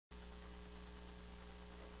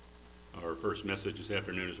first message this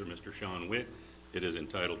afternoon is from Mr. Shawn Witt. It is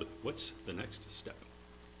entitled, What's the Next Step?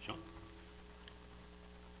 Shawn?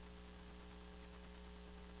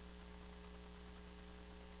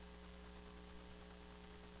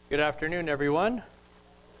 Good afternoon, everyone.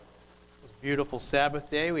 It's a beautiful Sabbath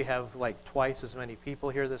day. We have like twice as many people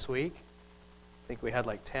here this week. I think we had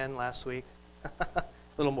like 10 last week. A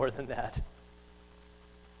little more than that.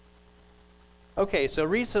 Okay, so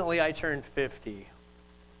recently I turned 50,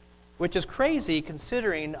 which is crazy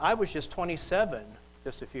considering I was just 27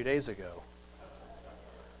 just a few days ago.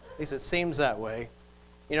 At least it seems that way.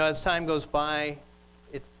 You know, as time goes by,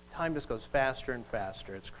 time just goes faster and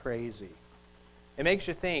faster. It's crazy. It makes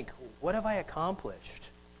you think, what have I accomplished?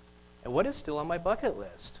 And what is still on my bucket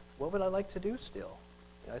list? What would I like to do still?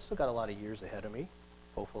 You know, I still got a lot of years ahead of me,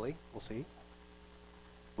 hopefully. We'll see.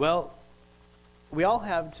 Well, we all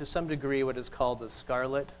have, to some degree, what is called the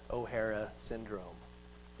Scarlett O'Hara syndrome.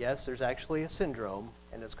 Yes, there's actually a syndrome,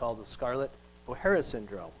 and it's called the Scarlett O'Hara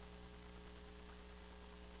syndrome.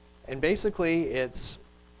 And basically, it's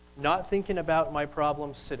not thinking about my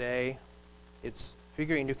problems today. It's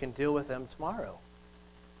figuring you can deal with them tomorrow.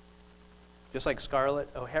 Just like Scarlett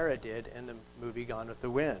O'Hara did in the movie Gone with the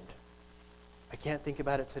Wind. I can't think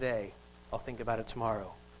about it today. I'll think about it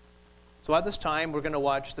tomorrow. So at this time, we're going to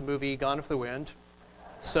watch the movie Gone with the Wind.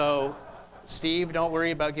 So, Steve, don't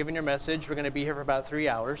worry about giving your message. We're going to be here for about 3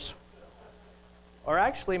 hours. Or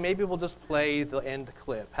actually, maybe we'll just play the end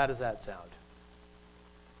clip. How does that sound?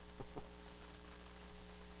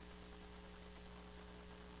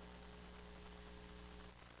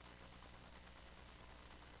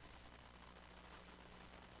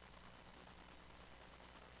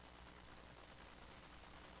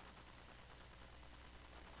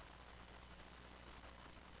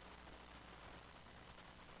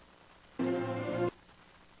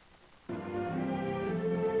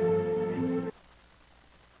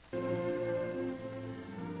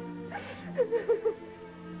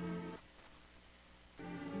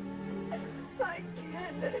 I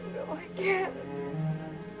can't let him go. I can't.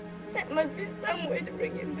 There must be some way to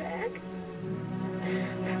bring him back.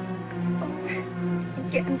 Oh, I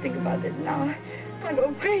can't think about this now. I'll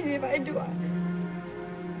go crazy if I do.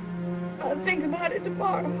 I'll think about it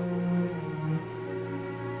tomorrow.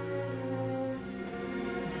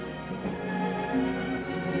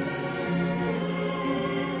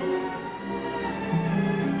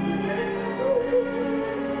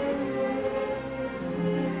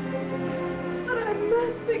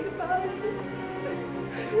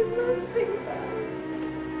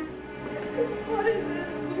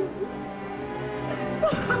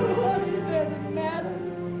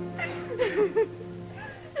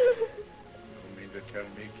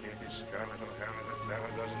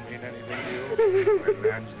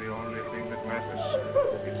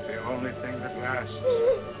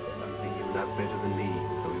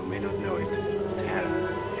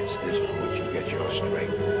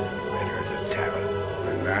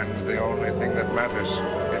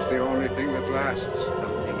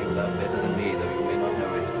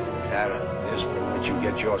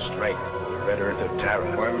 Your strength, the red earth of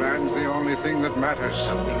Terra. Where land's the only thing that matters.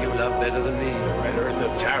 Something you love better than me, the red earth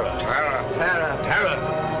of Terra. Terra. Terra. Terra.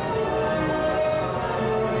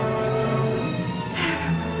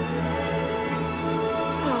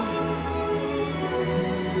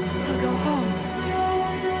 I'll go home.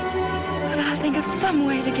 But I'll think of some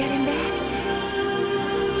way to get him back.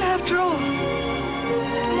 After all,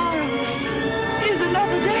 tomorrow is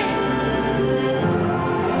another day.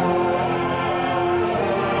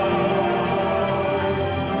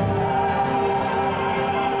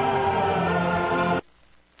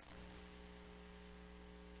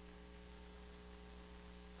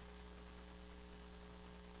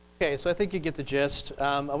 Okay, so I think you get the gist.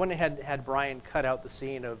 I went ahead and had Brian cut out the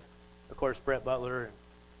scene of course, Brett Butler,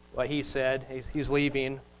 what he said. He's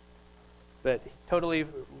leaving, but he totally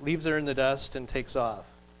leaves her in the dust and takes off.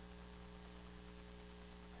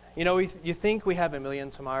 You know, you think we have a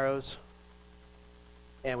million tomorrows,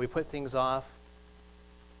 and we put things off,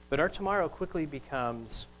 but our tomorrow quickly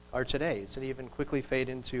becomes our todays, and even quickly fade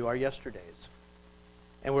into our yesterdays.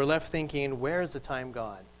 And we're left thinking, where is the time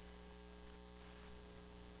gone?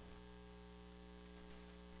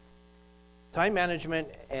 Time management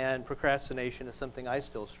and procrastination is something I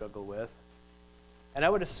still struggle with. And I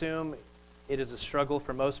would assume it is a struggle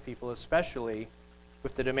for most people, especially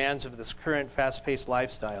with the demands of this current fast-paced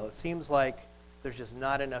lifestyle. It seems like there's just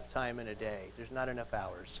not enough time in a day. There's not enough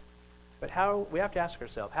hours. But we have to ask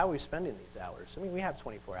ourselves, how are we spending these hours? I mean, we have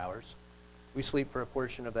 24 hours. We sleep for a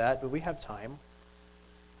portion of that, but we have time.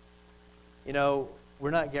 You know,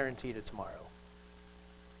 we're not guaranteed a tomorrow.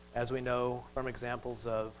 As we know from examples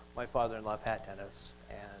of my father-in-law, Pat Dennis,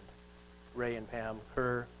 and Ray and Pam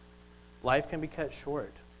Kerr, life can be cut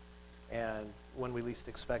short and when we least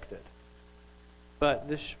expect it. But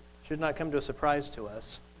this should not come to a surprise to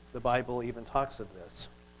us. The Bible even talks of this.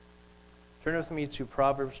 Turn with me to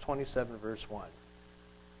Proverbs 27, verse 1.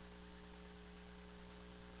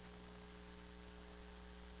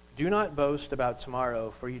 Do not boast about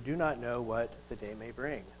tomorrow, for you do not know what the day may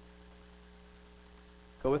bring.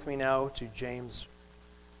 Go with me now to James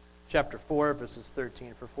chapter 4, verses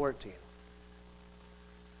 13 for 14.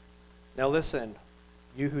 Now listen,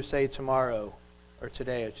 you who say tomorrow, or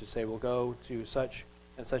today I should say, will go to such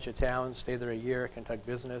and such a town, stay there a year, conduct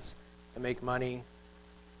business, and make money.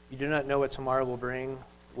 You do not know what tomorrow will bring.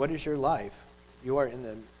 What is your life? You are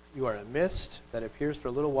a mist that appears for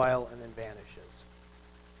a little while and then vanishes.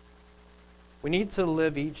 We need to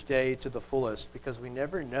live each day to the fullest because we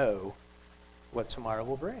never know what tomorrow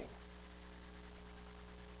will bring.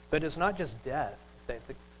 But it's not just death that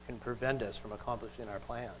can prevent us from accomplishing our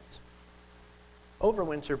plans. Over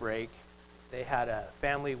winter break, they had a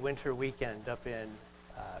family winter weekend up in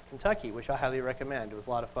Kentucky, which I highly recommend. It was a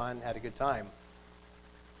lot of fun, had a good time.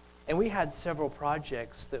 And we had several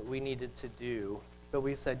projects that we needed to do, but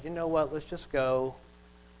we said, you know what, let's just go.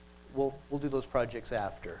 We'll do those projects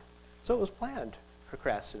after. So it was planned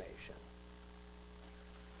procrastination.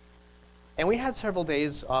 And we had several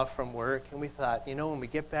days off from work, and we thought, you know, when we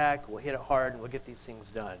get back, we'll hit it hard and we'll get these things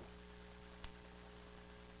done.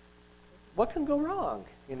 What can go wrong,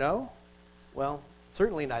 you know? Well,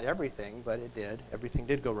 certainly not everything, but it did. Everything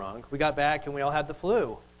did go wrong. We got back and we all had the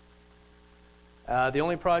flu. The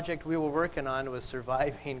only project we were working on was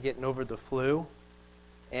surviving getting over the flu.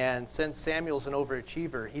 And since Samuel's an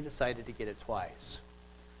overachiever, he decided to get it twice.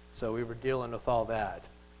 So we were dealing with all that.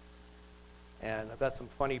 And I've got some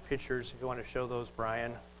funny pictures if you want to show those,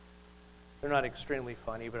 Brian. They're not extremely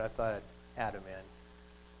funny, but I thought I'd add them in.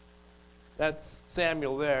 That's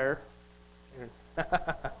Samuel there.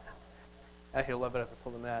 He'll love it if I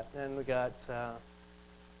told him that. And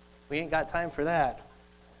we ain't got time for that.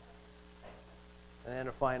 And then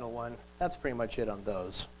a final one. That's pretty much it on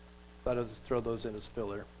those. Thought I'd just throw those in as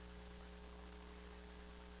filler.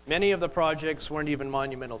 Many of the projects weren't even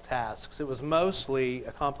monumental tasks. It was mostly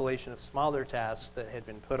a compilation of smaller tasks that had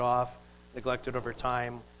been put off, neglected over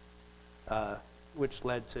time, which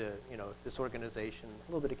led to, disorganization,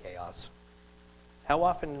 a little bit of chaos. How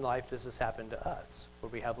often in life does this happen to us, where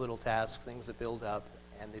we have little tasks, things that build up,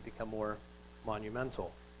 and they become more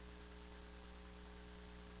monumental?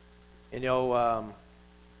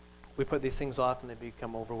 We put these things off and they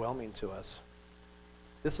become overwhelming to us.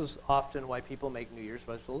 This is often why people make New Year's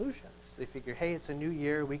resolutions. They figure, hey, it's a new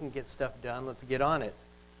year, we can get stuff done, let's get on it.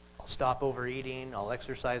 I'll stop overeating, I'll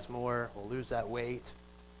exercise more, we'll lose that weight.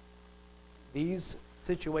 These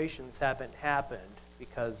situations haven't happened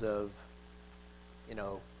because of,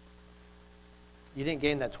 you didn't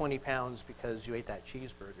gain that 20 pounds because you ate that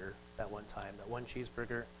cheeseburger that one time, that one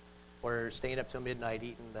cheeseburger, or staying up till midnight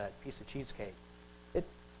eating that piece of cheesecake. It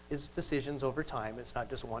is decisions over time. It's not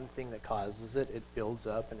just one thing that causes it. It builds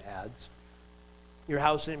up and adds. Your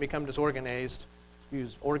house didn't become organized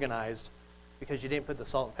because you didn't put the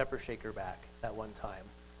salt and pepper shaker back that one time.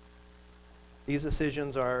 These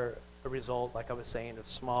decisions are a result, like I was saying, of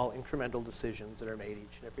small incremental decisions that are made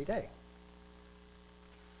each and every day.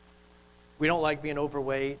 We don't like being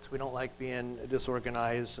overweight. We don't like being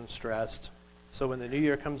disorganized and stressed. So when the new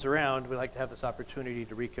year comes around, we like to have this opportunity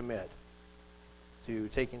to recommit, to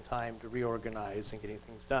taking time to reorganize and getting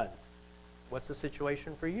things done. What's the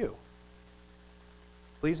situation for you?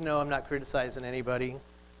 Please know I'm not criticizing anybody.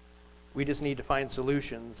 We just need to find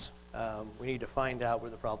solutions. We need to find out where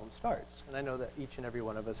the problem starts. And I know that each and every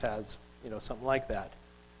one of us has, something like that.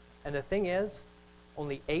 And the thing is,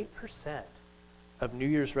 only 8% of New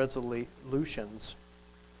Year's resolutions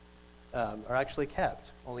are actually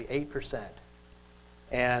kept. Only 8%.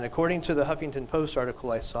 And according to the Huffington Post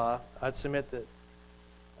article I saw, I'd submit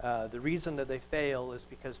that the reason that they fail is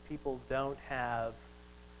because people don't have,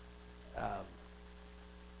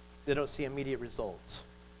 they don't see immediate results,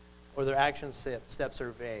 or their action steps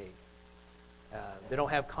are vague. They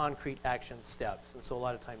don't have concrete action steps, and so a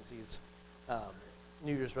lot of times these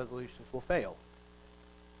New Year's resolutions will fail.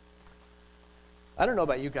 I don't know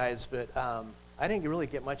about you guys, but I didn't really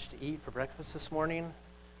get much to eat for breakfast this morning,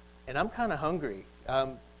 and I'm kind of hungry.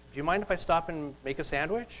 Do you mind if I stop and make a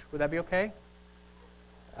sandwich? Would that be okay?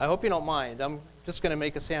 I hope you don't mind. I'm just going to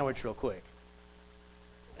make a sandwich real quick.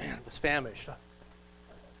 Man, I was famished.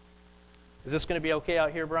 Is this going to be okay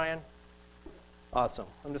out here, Brian? Awesome.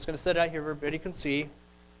 I'm just going to set it out here where everybody can see.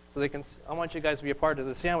 so I want you guys to be a part of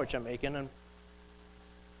the sandwich I'm making. And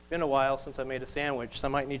it's been a while since I made a sandwich, so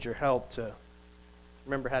I might need your help to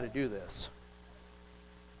remember how to do this.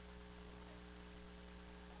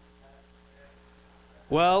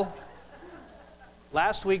 Well,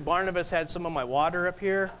 last week Barnabas had some of my water up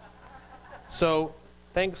here, so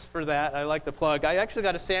thanks for that. I like the plug. I actually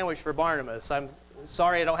got a sandwich for Barnabas. I'm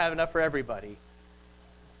sorry I don't have enough for everybody,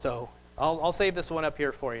 so I'll save this one up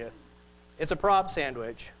here for you. It's a prop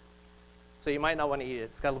sandwich, so you might not want to eat it.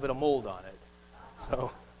 It's got a little bit of mold on it,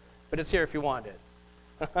 but it's here if you want it.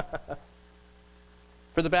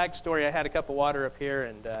 For the backstory, I had a cup of water up here,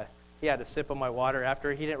 and he had a sip of my water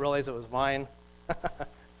after. He didn't realize it was mine.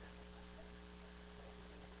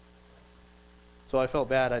 So I felt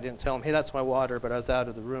bad. I didn't tell him, hey, that's my water, but I was out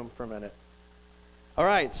of the room for a minute. All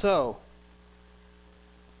right, so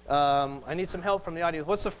I need some help from the audience.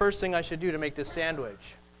 What's the first thing I should do to make this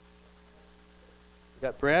sandwich? You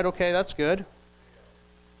got bread? Okay, that's good.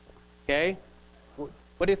 Okay.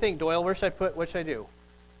 What do you think, Doyle? Where should I put, what should I do?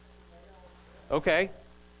 Okay.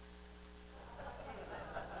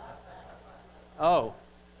 Oh,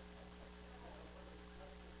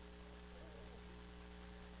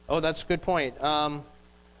 that's a good point.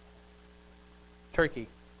 Turkey.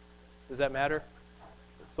 Does that matter?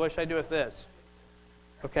 So what should I do with this?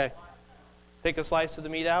 Okay. Take a slice of the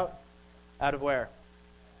meat out? Out of where?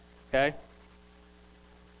 Okay.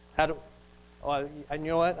 And you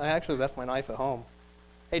know what? I actually left my knife at home.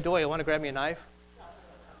 Hey, Doyle, you want to grab me a knife?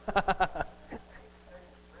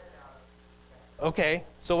 Okay.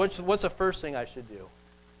 So what's the first thing I should do?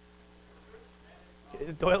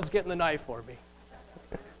 Doyle's getting the knife for me.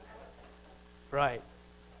 Right.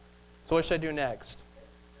 So what should I do next?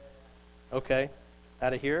 Okay.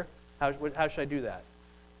 Out of here? How should I do that?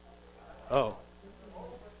 Oh.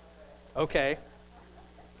 Okay.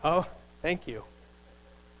 Oh, thank you.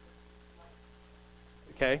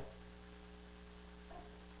 Okay.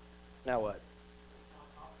 Now what?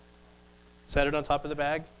 Set it on top of the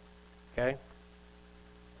bag? Okay.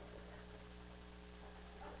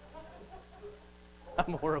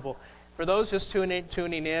 I'm horrible. For those just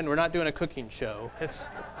tuning in, we're not doing a cooking show. It's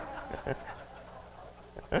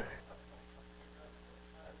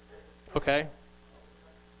okay.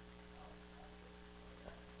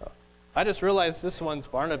 I just realized this one's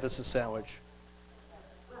Barnabas' sandwich.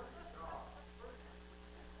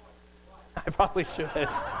 I probably should.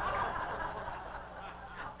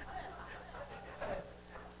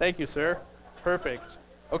 Thank you, sir. Perfect.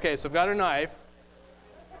 Okay, so I've got a knife.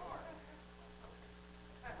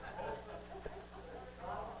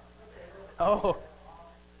 Oh,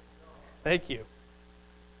 thank you.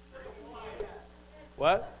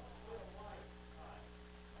 What?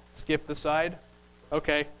 Skip the side?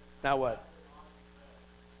 Okay, now what?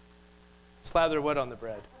 Slather what on the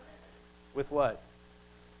bread? With what?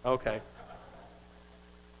 Okay.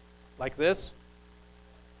 Like this?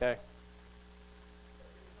 Okay.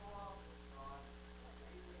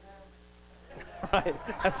 Right,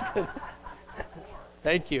 that's good.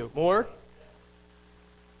 Thank you. More?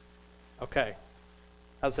 Okay.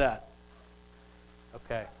 How's that?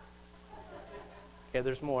 Okay. Okay,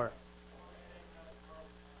 there's more.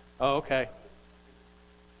 Oh, okay.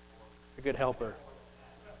 A good helper.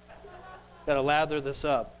 Got to lather this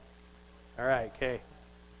up. All right, okay.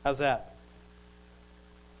 How's that?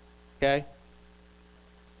 Okay.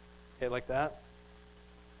 Okay, like that.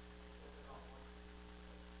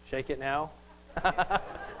 Shake it now.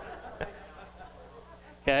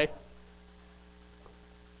 Okay.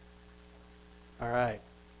 All right.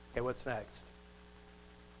 Okay, what's next?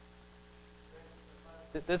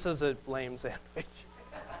 This is a lame sandwich.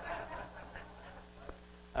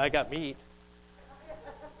 I got meat.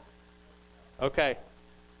 Okay.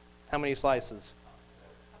 How many slices?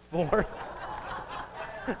 4.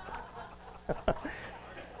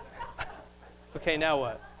 Okay, now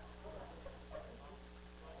what?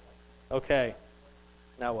 Okay.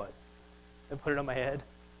 Now what? I put it on my head.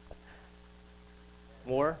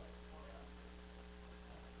 More?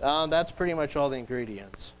 That's pretty much all the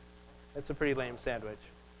ingredients. It's a pretty lame sandwich.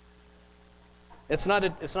 It's not a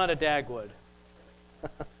Dagwood.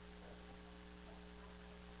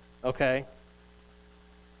 Okay.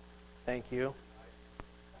 Thank you.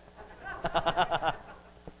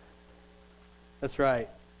 That's right.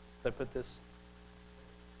 Did I put this?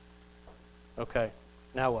 Okay.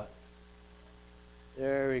 Now what?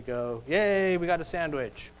 There we go. Yay, we got a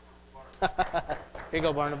sandwich. Here you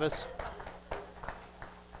go, Barnabas.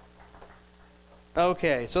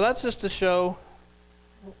 Okay, so that's just to show,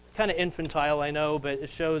 kind of infantile, I know, but it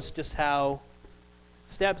shows just how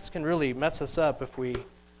steps can really mess us up if we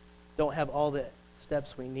don't have all the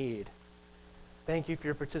steps we need. Thank you for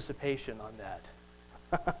your participation on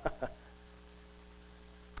that.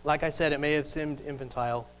 Like I said, it may have seemed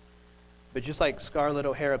infantile, but just like Scarlett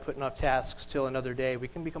O'Hara putting off tasks till another day, we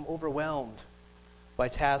can become overwhelmed by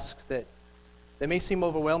tasks that may seem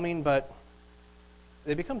overwhelming, but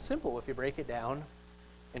they become simple if you break it down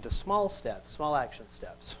into small steps, small action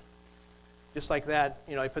steps. Just like that,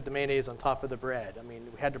 I put the mayonnaise on top of the bread. I mean,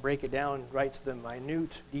 we had to break it down right to the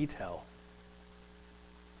minute detail.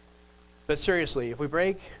 But seriously, if we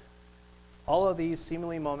break all of these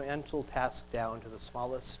seemingly monumental tasks down to the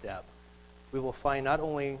smallest step, we will find not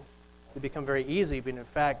only they become very easy, but in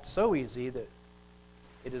fact so easy that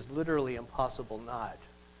it is literally impossible not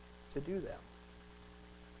to do them.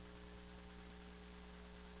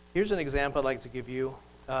 Here's an example I'd like to give you.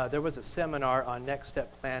 There was a seminar on next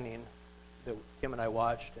step planning that Kim and I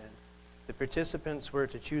watched, and the participants were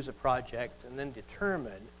to choose a project and then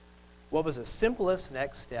determine what was the simplest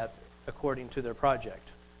next step according to their project.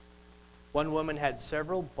 One woman had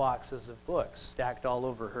several boxes of books stacked all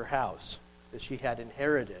over her house that she had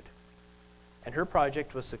inherited, and her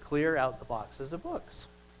project was to clear out the boxes of books.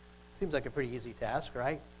 Seems like a pretty easy task,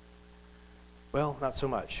 right? Well, not so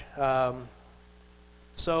much.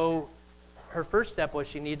 So her first step was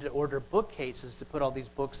she needed to order bookcases to put all these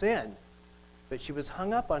books in. But she was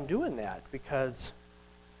hung up on doing that because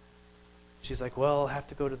she's like, well, I'll have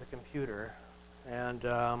to go to the computer and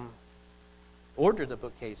order the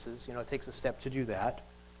bookcases. It takes a step to do that.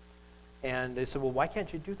 And they said, well, why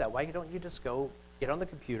can't you do that? Why don't you just go get on the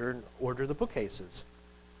computer and order the bookcases?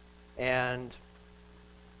 And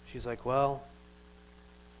she's like, well,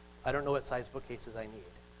 I don't know what size bookcases I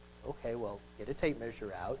need. Okay, well, get a tape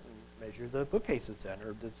measure out and measure the bookcases then,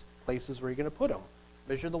 or the places where you're going to put them.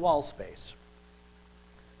 Measure the wall space.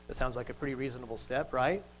 That sounds like a pretty reasonable step,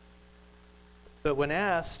 right? But when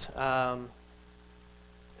asked,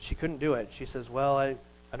 she couldn't do it. She says, well, I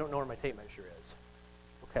don't know where my tape measure is.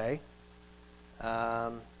 Okay.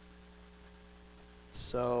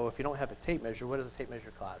 So if you don't have a tape measure, what does a tape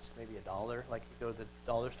measure cost? Maybe $1? Like you go to the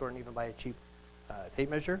dollar store and even buy a cheap tape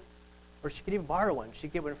measure? Or she could even borrow one. She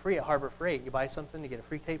could get one free at Harbor Freight. You buy something, you get a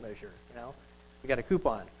free tape measure, You got a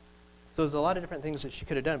coupon. So there's a lot of different things that she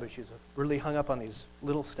could have done, but she was really hung up on these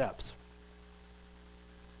little steps.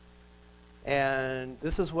 And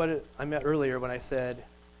this is what I meant earlier when I said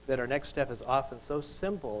that our next step is often so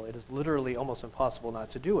simple, it is literally almost impossible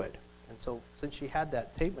not to do it. And so since she had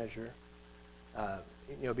that tape measure,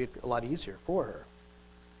 it'd be a lot easier for her.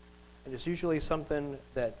 And it's usually something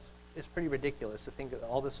that is pretty ridiculous to think that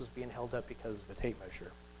all this is being held up because of a tape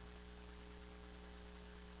measure.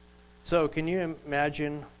 So can you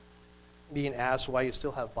imagine being asked why you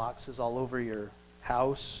still have boxes all over your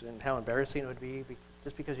house and how embarrassing it would be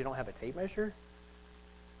just because you don't have a tape measure?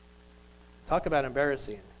 Talk about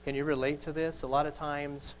embarrassing. Can you relate to this? A lot of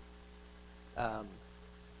times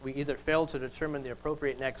we either fail to determine the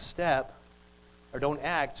appropriate next step or don't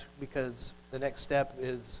act because the next step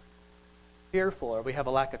is fearful or we have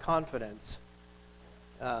a lack of confidence.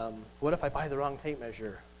 What if I buy the wrong tape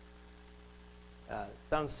measure?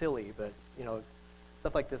 Sounds silly, but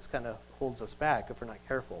stuff like this kind of holds us back if we're not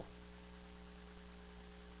careful.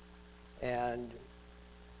 And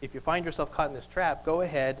if you find yourself caught in this trap, go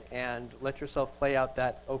ahead and let yourself play out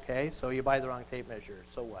that, okay, so you buy the wrong tape measure,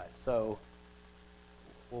 so what? So,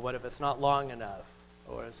 well, what if it's not long enough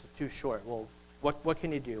or it's too short? Well, what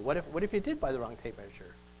can you do? What if you did buy the wrong tape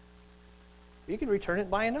measure? You can return it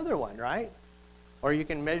and buy another one, right? Or you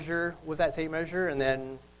can measure with that tape measure and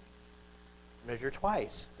then measure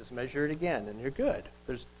twice. Just measure it again, and you're good.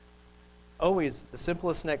 There's always the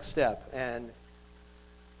simplest next step, and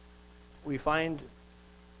we find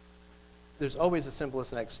there's always the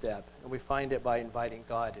simplest next step, and we find it by inviting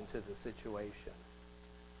God into the situation,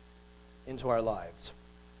 into our lives.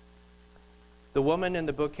 The woman in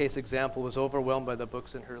the bookcase example was overwhelmed by the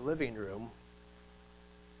books in her living room,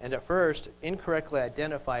 and at first incorrectly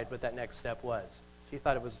identified what that next step was. She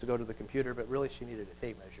thought it was to go to the computer, but really she needed a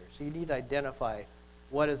tape measure. So you need to identify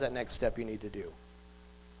what is that next step you need to do.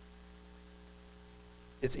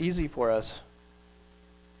 It's easy for us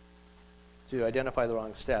to identify the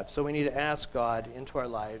wrong step. So we need to ask God into our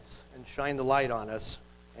lives and shine the light on us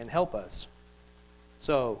and help us.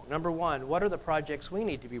 So, number one, what are the projects we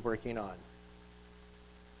need to be working on?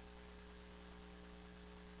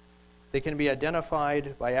 They can be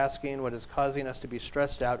identified by asking what is causing us to be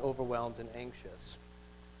stressed out, overwhelmed, and anxious.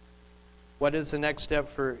 What is the next step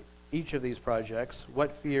for each of these projects?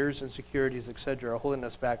 What fears, insecurities, etc. are holding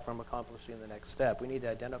us back from accomplishing the next step? We need to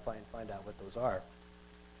identify and find out what those are.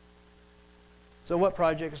 So what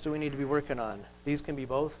projects do we need to be working on? These can be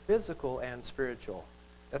both physical and spiritual.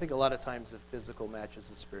 I think a lot of times the physical matches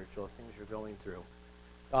the spiritual, things you're going through.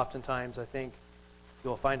 Oftentimes, I think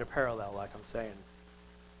you'll find a parallel, like I'm saying.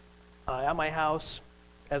 At my house,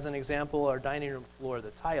 as an example, our dining room floor,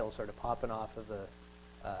 the tiles started popping off of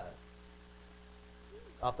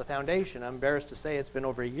the foundation. I'm embarrassed to say it's been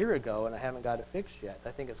over a year ago, and I haven't got it fixed yet.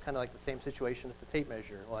 I think it's kind of like the same situation with the tape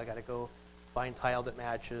measure. Well, I got to go find tile that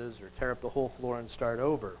matches or tear up the whole floor and start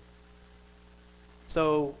over.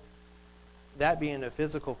 So that being a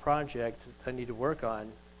physical project I need to work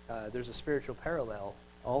on, there's a spiritual parallel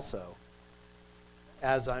also.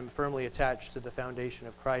 As I'm firmly attached to the foundation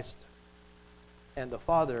of Christ and the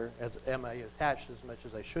Father, as am I attached as much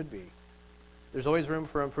as I should be. There's always room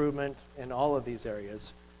for improvement in all of these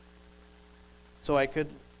areas. So I could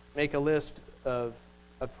make a list of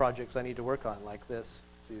projects I need to work on like this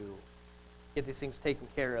to get these things taken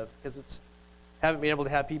care of, because haven't been able to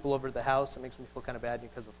have people over to the house. It makes me feel kind of bad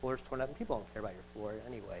because the floor's torn up, and people don't care about your floor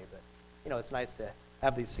anyway, but it's nice to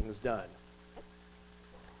have these things done.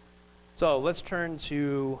 So let's turn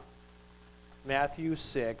to Matthew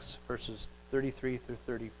 6, verses 33 through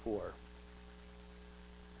 34.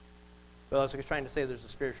 Well, as I was trying to say, there's a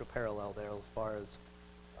spiritual parallel there as far as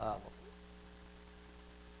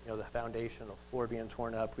the foundation of the floor being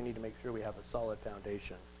torn up. We need to make sure we have a solid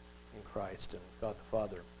foundation in Christ and God the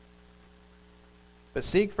Father. But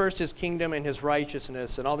seek first his kingdom and his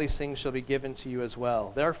righteousness, and all these things shall be given to you as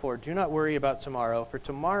well. Therefore, do not worry about tomorrow, for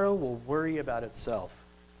tomorrow will worry about itself.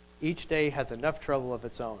 Each day has enough trouble of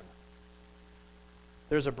its own.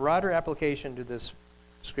 There's a broader application to this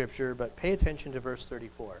scripture, but pay attention to verse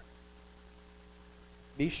 34.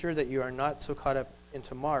 Be sure that you are not so caught up in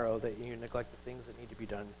tomorrow that you neglect the things that need to be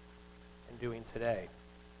done and doing today.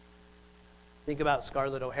 Think about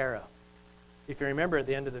Scarlett O'Hara. If you remember at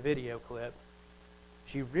the end of the video clip,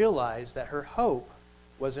 she realized that her hope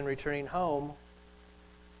was in returning home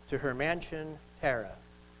to her mansion, Tara.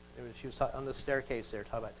 She was on the staircase there,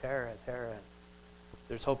 talking about Tara.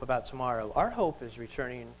 There's hope about tomorrow. Our hope is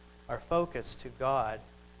returning our focus to God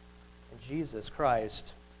and Jesus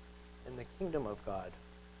Christ in the kingdom of God.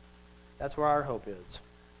 That's where our hope is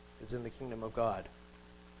in the kingdom of God.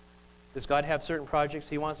 Does God have certain projects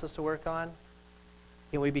he wants us to work on?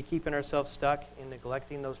 Can we be keeping ourselves stuck in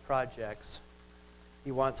neglecting those projects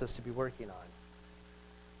he wants us to be working on?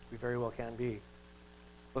 We very well can be.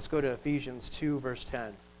 Let's go to Ephesians 2, verse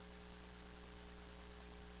 10.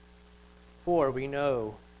 For we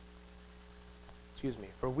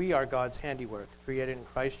are God's handiwork, created in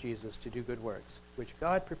Christ Jesus to do good works, which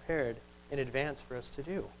God prepared in advance for us to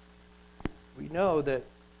do. We know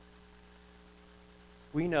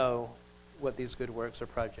what these good works or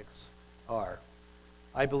projects are.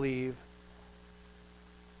 I believe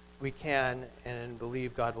we can and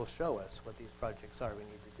believe God will show us what these projects are we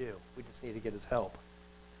need to do. We just need to get his help.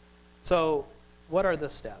 So, what are the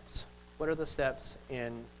steps? What are the steps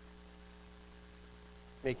in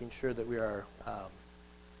making sure that we are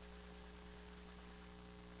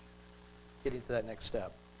getting to that next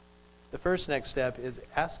step? The first next step is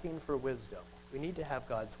asking for wisdom. We need to have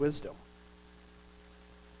God's wisdom.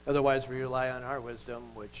 Otherwise, we rely on our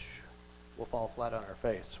wisdom, which will fall flat on our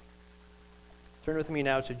face. Turn with me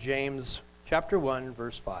now to James chapter 1,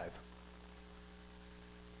 verse 5.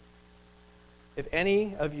 If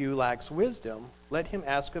any of you lacks wisdom, let him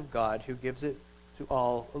ask of God, who gives it to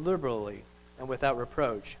all liberally and without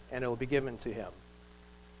reproach, and it will be given to him.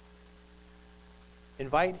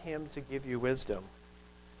 Invite him to give you wisdom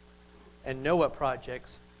and know what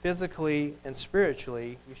projects, physically and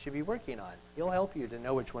spiritually, you should be working on. He'll help you to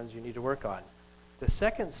know which ones you need to work on. The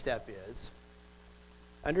second step is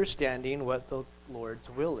understanding what the Lord's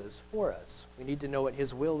will is for us. We need to know what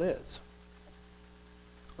his will is.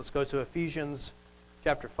 Let's go to Ephesians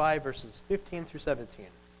chapter 5, verses 15 through 17.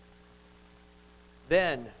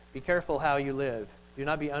 Then, be careful how you live. Do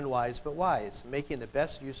not be unwise, but wise, making the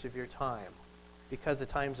best use of your time, because the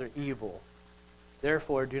times are evil.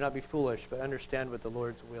 Therefore, do not be foolish, but understand what the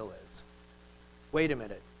Lord's will is. Wait a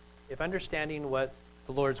minute. If understanding what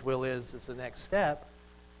the Lord's will is the next step,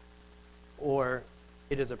 or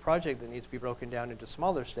it is a project that needs to be broken down into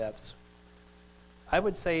smaller steps, I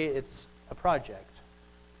would say it's a project,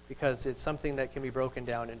 because it's something that can be broken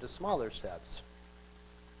down into smaller steps.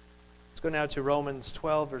 Let's go now to Romans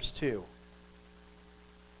 12, verse 2.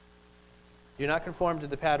 Do not conform to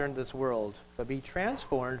the pattern of this world, but be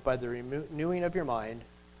transformed by the renewing of your mind.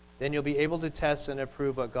 Then you'll be able to test and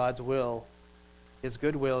approve what God's will, his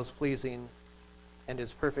good will, is pleasing, and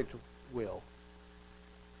his perfect will.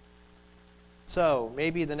 So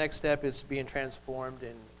maybe the next step is being transformed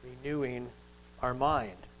and renewing our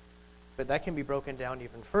mind. But that can be broken down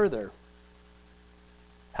even further.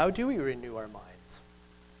 How do we renew our minds?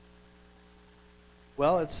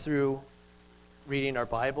 Well, it's through reading our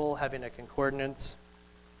Bible, having a concordance,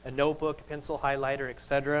 a notebook, a pencil, highlighter,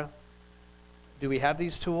 etc. Do we have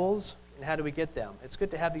these tools, and how do we get them? It's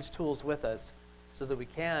good to have these tools with us so that we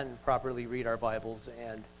can properly read our Bibles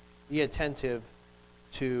and be attentive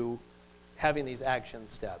to having these action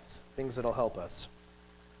steps, things that will help us.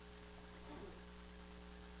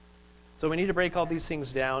 So we need to break all these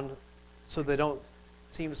things down so they don't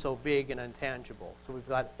seem so big and intangible. So we've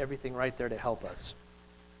got everything right there to help us.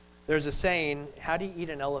 There's a saying, how do you eat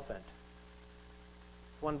an elephant?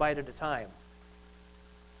 One bite at a time.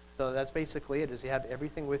 So that's basically it, is you have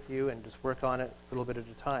everything with you and just work on it a little bit at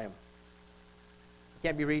a time. You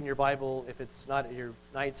can't be reading your Bible if it's not at your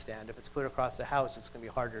nightstand. If it's clear across the house, it's going to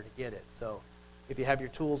be harder to get it. So if you have your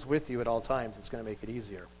tools with you at all times, it's going to make it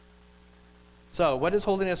easier. So what is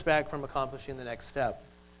holding us back from accomplishing the next step?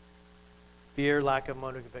 Fear, lack of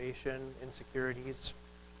motivation, insecurities.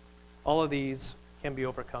 All of these can be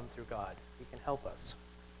overcome through God. He can help us.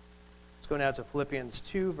 Let's go now to Philippians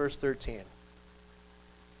 2, verse 13.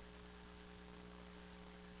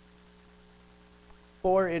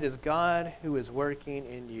 For it is God who is working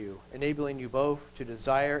in you, enabling you both to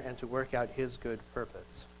desire and to work out his good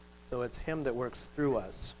purpose. So it's him that works through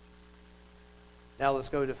us. Now let's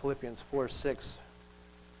go to Philippians 4, 6,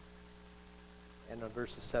 and on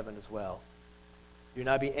verses 7 as well. Do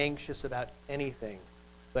not be anxious about anything,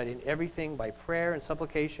 but in everything by prayer and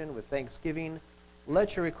supplication with thanksgiving,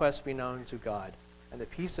 let your requests be known to God. And the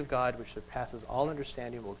peace of God, which surpasses all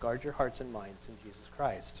understanding, will guard your hearts and minds in Jesus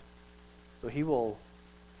Christ. So he will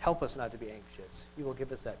help us not to be anxious. He will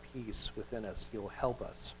give us that peace within us. He will help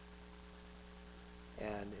us.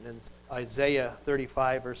 And in Isaiah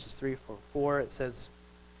 35, verses 3 through 4, it says,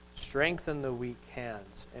 strengthen the weak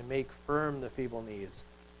hands and make firm the feeble knees.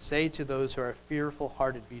 Say to those who are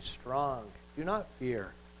fearful-hearted, be strong. Do not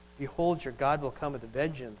fear. Behold, your God will come with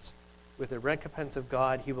vengeance. With the recompense of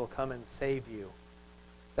God, he will come and save you.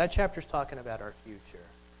 That chapter is talking about our future.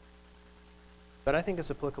 But I think it's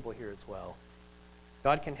applicable here as well.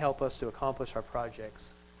 God can help us to accomplish our projects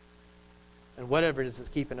and whatever it is that's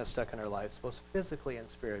keeping us stuck in our lives, both physically and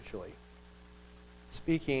spiritually.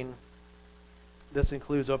 Speaking, this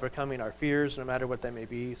includes overcoming our fears, no matter what they may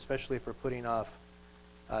be, especially if we're putting off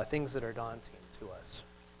things that are daunting to us.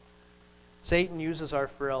 Satan uses our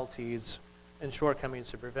frailties and shortcomings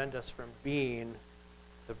to prevent us from being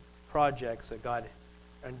the projects that God,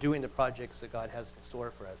 and doing the projects that God has in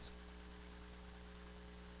store for us.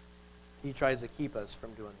 He tries to keep us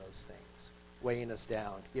from doing those things, weighing us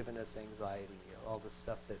down, giving us anxiety, all the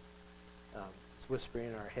stuff that is whispering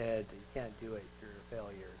in our head that you can't do it, you're a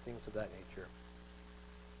failure, things of that nature.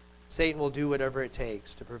 Satan will do whatever it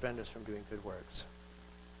takes to prevent us from doing good works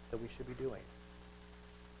that we should be doing.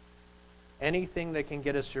 Anything that can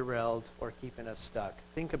get us derailed or keeping us stuck.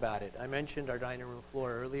 Think about it. I mentioned our dining room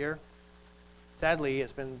floor earlier. Sadly,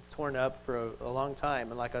 it's been torn up for a long time,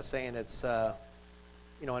 and like I was saying, it's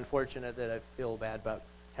unfortunate that I feel bad about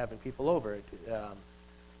having people over it.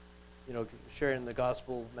 Sharing the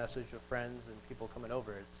gospel message with friends and people coming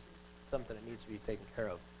over, it's something that needs to be taken care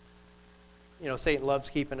of. Satan loves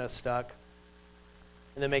keeping us stuck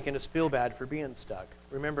and then making us feel bad for being stuck.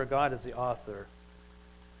 Remember, God is the author.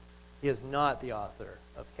 He is not the author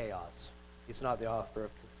of chaos. He's not the author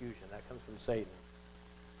of confusion. That comes from Satan.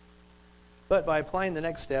 But by applying the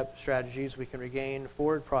next step strategies, we can regain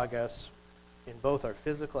forward progress in both our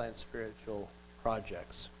physical and spiritual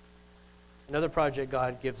projects. Another project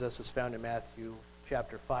God gives us is found in Matthew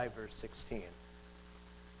chapter 5, verse 16.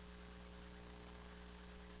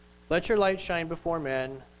 Let your light shine before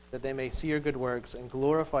men, that they may see your good works and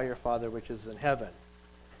glorify your Father which is in heaven.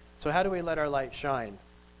 So how do we let our light shine?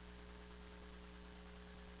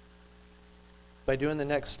 By doing the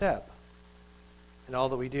next step in all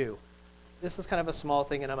that we do. This is kind of a small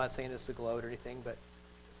thing, and I'm not saying this to gloat or anything, but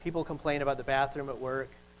people complain about the bathroom at work.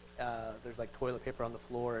 There's like toilet paper on the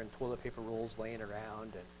floor and toilet paper rolls laying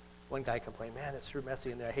around. And one guy complained, man, it's sure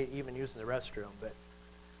messy in there. I hate even using the restroom.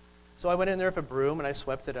 So I went in there with a broom and I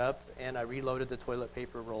swept it up and I reloaded the toilet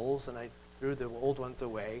paper rolls and I threw the old ones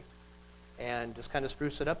away and just kind of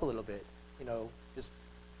spruced it up a little bit. Just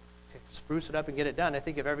spruce it up and get it done. I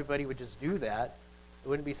think if everybody would just do that, it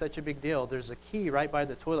wouldn't be such a big deal. There's a key right by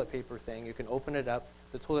the toilet paper thing. You can open it up,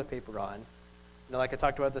 the toilet paper on. Like I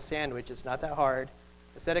talked about the sandwich, it's not that hard.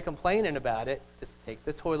 Instead of complaining about it, just take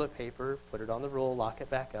the toilet paper, put it on the roll, lock it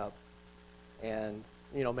back up, and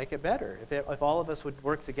make it better. If all of us would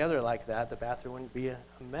work together like that, the bathroom wouldn't be a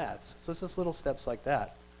mess. So it's just little steps like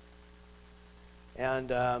that.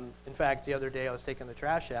 And in fact, the other day I was taking the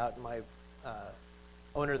trash out, and my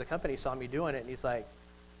owner of the company saw me doing it, and he's like,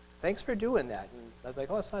 "Thanks for doing that." And I was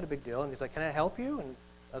like, "Oh, it's not a big deal." And he's like, "Can I help you?" And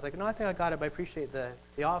I was like, "No, I think I got it, but I appreciate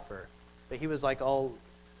the offer." But he was like all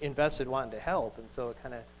invested, wanting to help, and so it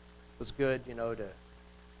kind of was good, you know, to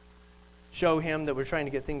show him that we're trying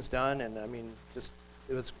to get things done. And I mean, it's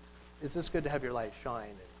just good to have your light shine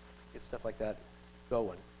and get stuff like that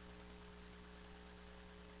going.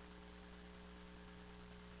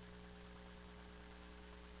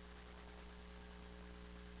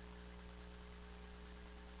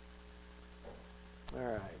 All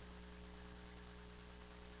right.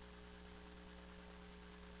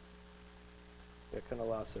 Yeah, kind of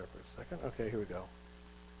lost there for a second. Okay, here we go.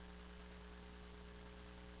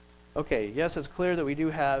 Okay, yes, it's clear that we do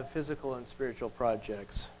have physical and spiritual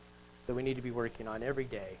projects that we need to be working on every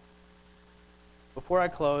day. Before I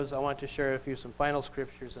close, I want to share some final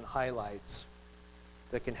scriptures and highlights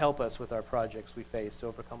that can help us with our projects we face to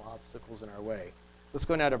overcome obstacles in our way. Let's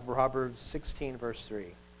go now to Proverbs 16, verse 3.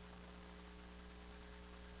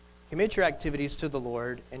 Commit your activities to the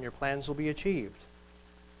Lord, and your plans will be achieved.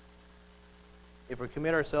 If we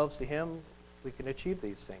commit ourselves to Him, we can achieve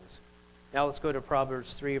these things. Now let's go to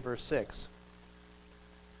Proverbs 3, verse 6.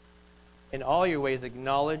 In all your ways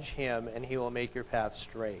acknowledge Him, and He will make your path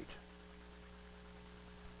straight.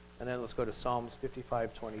 And then let's go to Psalms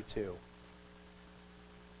 55:22.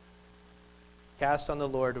 Cast on the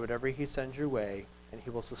Lord whatever He sends your way, and He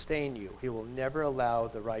will sustain you. He will never allow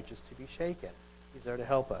the righteous to be shaken. He's there to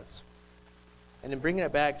help us. And in bringing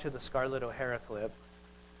it back to the Scarlett O'Hara clip,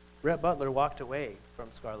 Rhett Butler walked away from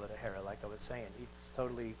Scarlett O'Hara, like I was saying. He just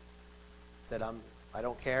totally said, I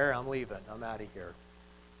don't care, I'm leaving, I'm out of here.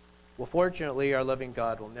 Well, fortunately, our loving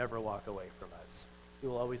God will never walk away from us. He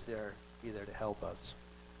will always be there to help us.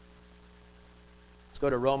 Let's go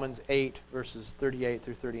to Romans 8, verses 38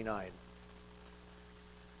 through 39.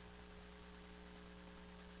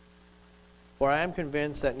 For I am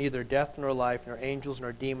convinced that neither death nor life, nor angels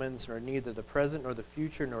nor demons, nor neither the present nor the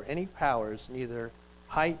future, nor any powers, neither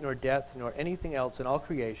height nor depth, nor anything else in all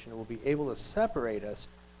creation will be able to separate us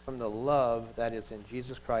from the love that is in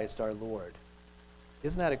Jesus Christ our Lord.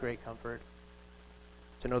 Isn't that a great comfort?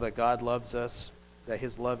 To know that God loves us, that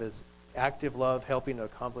His love is active love, helping to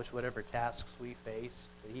accomplish whatever tasks we face,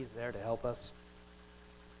 that He's there to help us.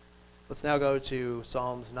 Let's now go to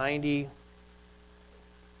Psalms 90,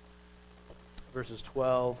 verses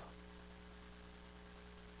 12,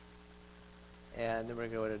 and then we're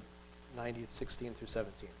going to go to 90, 16 through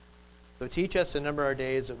 17. So teach us to number our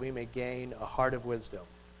days that we may gain a heart of wisdom.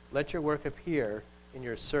 Let your work appear in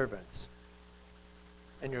your servants,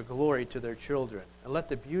 and your glory to their children. And let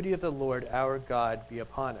the beauty of the Lord our God be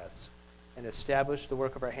upon us, and establish the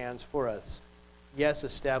work of our hands for us. Yes,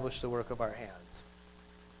 establish the work of our hands.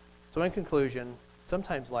 So in conclusion,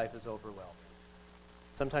 sometimes life is overwhelming.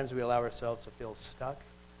 Sometimes we allow ourselves to feel stuck,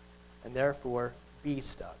 and therefore be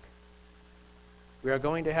stuck. We are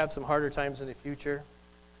going to have some harder times in the future.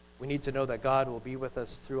 We need to know that God will be with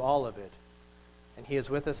us through all of it. And He is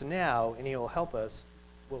with us now, and He will help us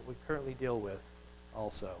what we currently deal with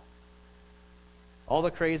also. All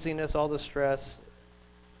the craziness, all the stress,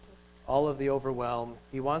 all of the overwhelm,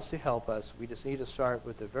 He wants to help us. We just need to start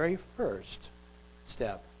with the very first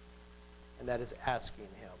step, and that is asking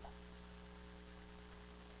Him.